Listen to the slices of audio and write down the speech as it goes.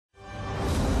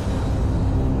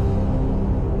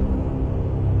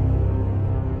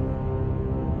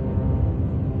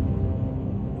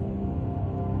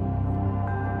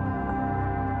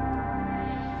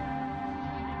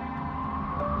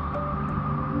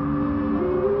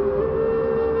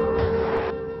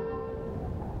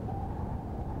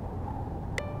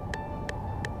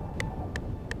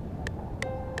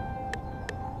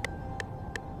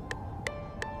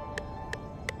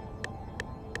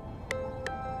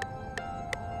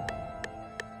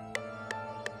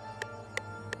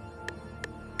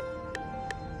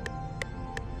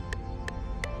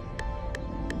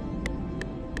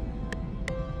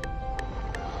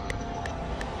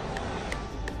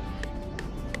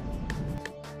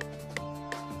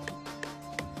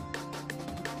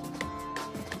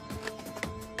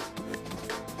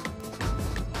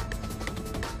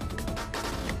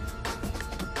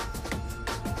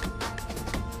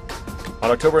On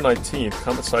October 19th,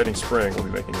 comet sighting spring will be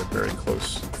making a very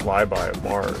close flyby of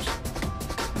Mars.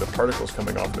 The particles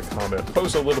coming off the comet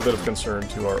pose a little bit of concern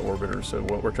to our orbiters, so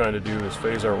what we're trying to do is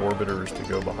phase our orbiters to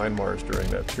go behind Mars during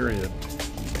that period.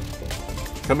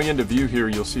 Coming into view here,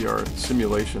 you'll see our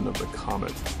simulation of the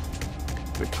comet.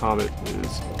 The comet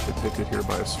is depicted here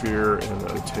by a sphere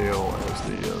and a tail as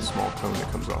the small cone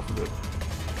that comes off of it.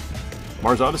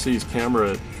 Mars Odyssey's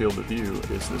camera field of view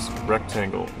is this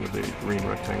rectangle with a green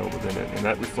rectangle within it, and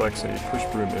that reflects a push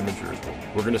broom imager.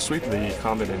 We're going to sweep the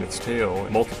comet and its tail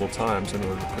multiple times in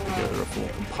order to put together a full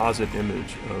composite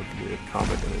image of the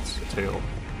comet and its tail.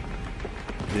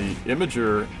 The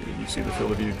imager, you see the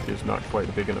field of view is not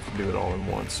quite big enough to do it all in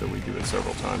once, so we do it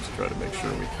several times to try to make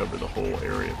sure we cover the whole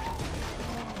area.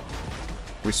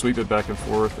 We sweep it back and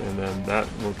forth, and then that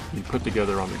will be put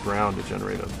together on the ground to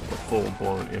generate a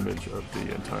full-blown image of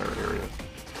the entire area.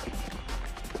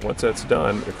 Once that's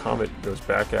done, the comet goes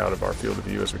back out of our field of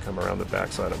view as we come around the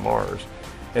backside of Mars.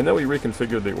 And then we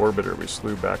reconfigure the orbiter. We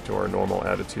slew back to our normal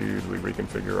attitude, we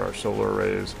reconfigure our solar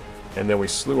arrays, and then we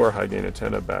slew our high-gain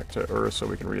antenna back to Earth so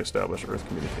we can reestablish Earth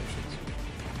communications.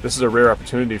 This is a rare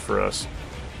opportunity for us.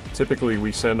 Typically,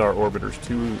 we send our orbiters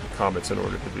to comets in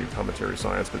order to do cometary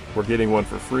science, but we're getting one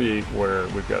for free where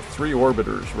we've got 3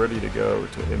 orbiters ready to go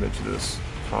to image this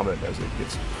comet as it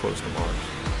gets close to Mars.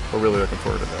 We're really looking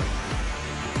forward to that.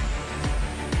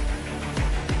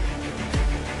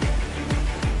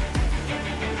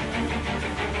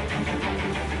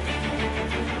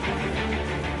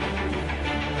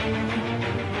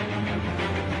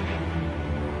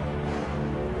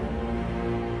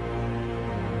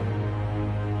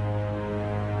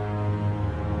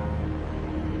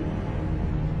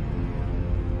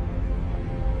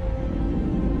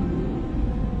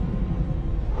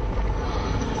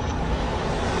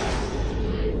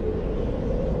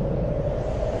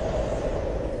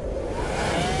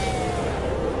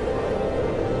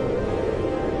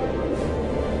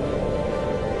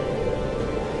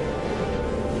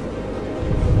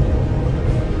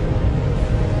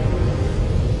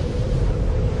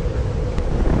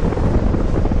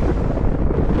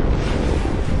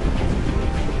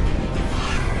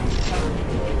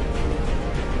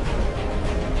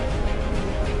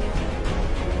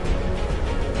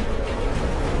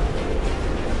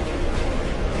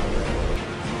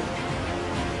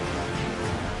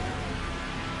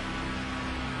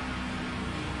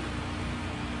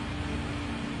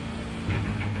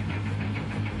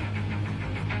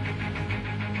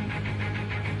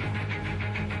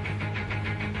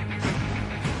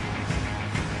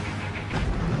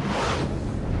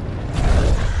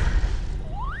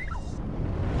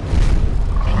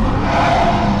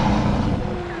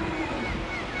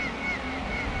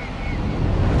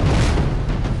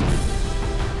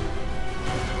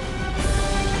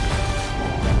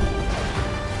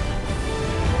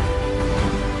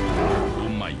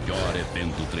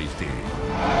 evento 3D.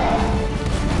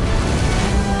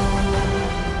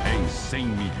 Em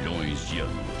 100 milhões de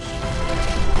anos.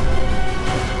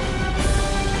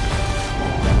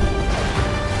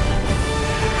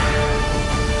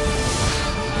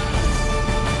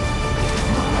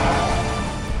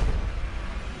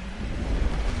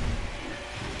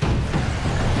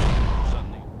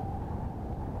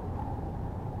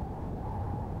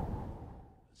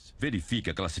 Verifique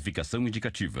a classificação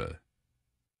indicativa.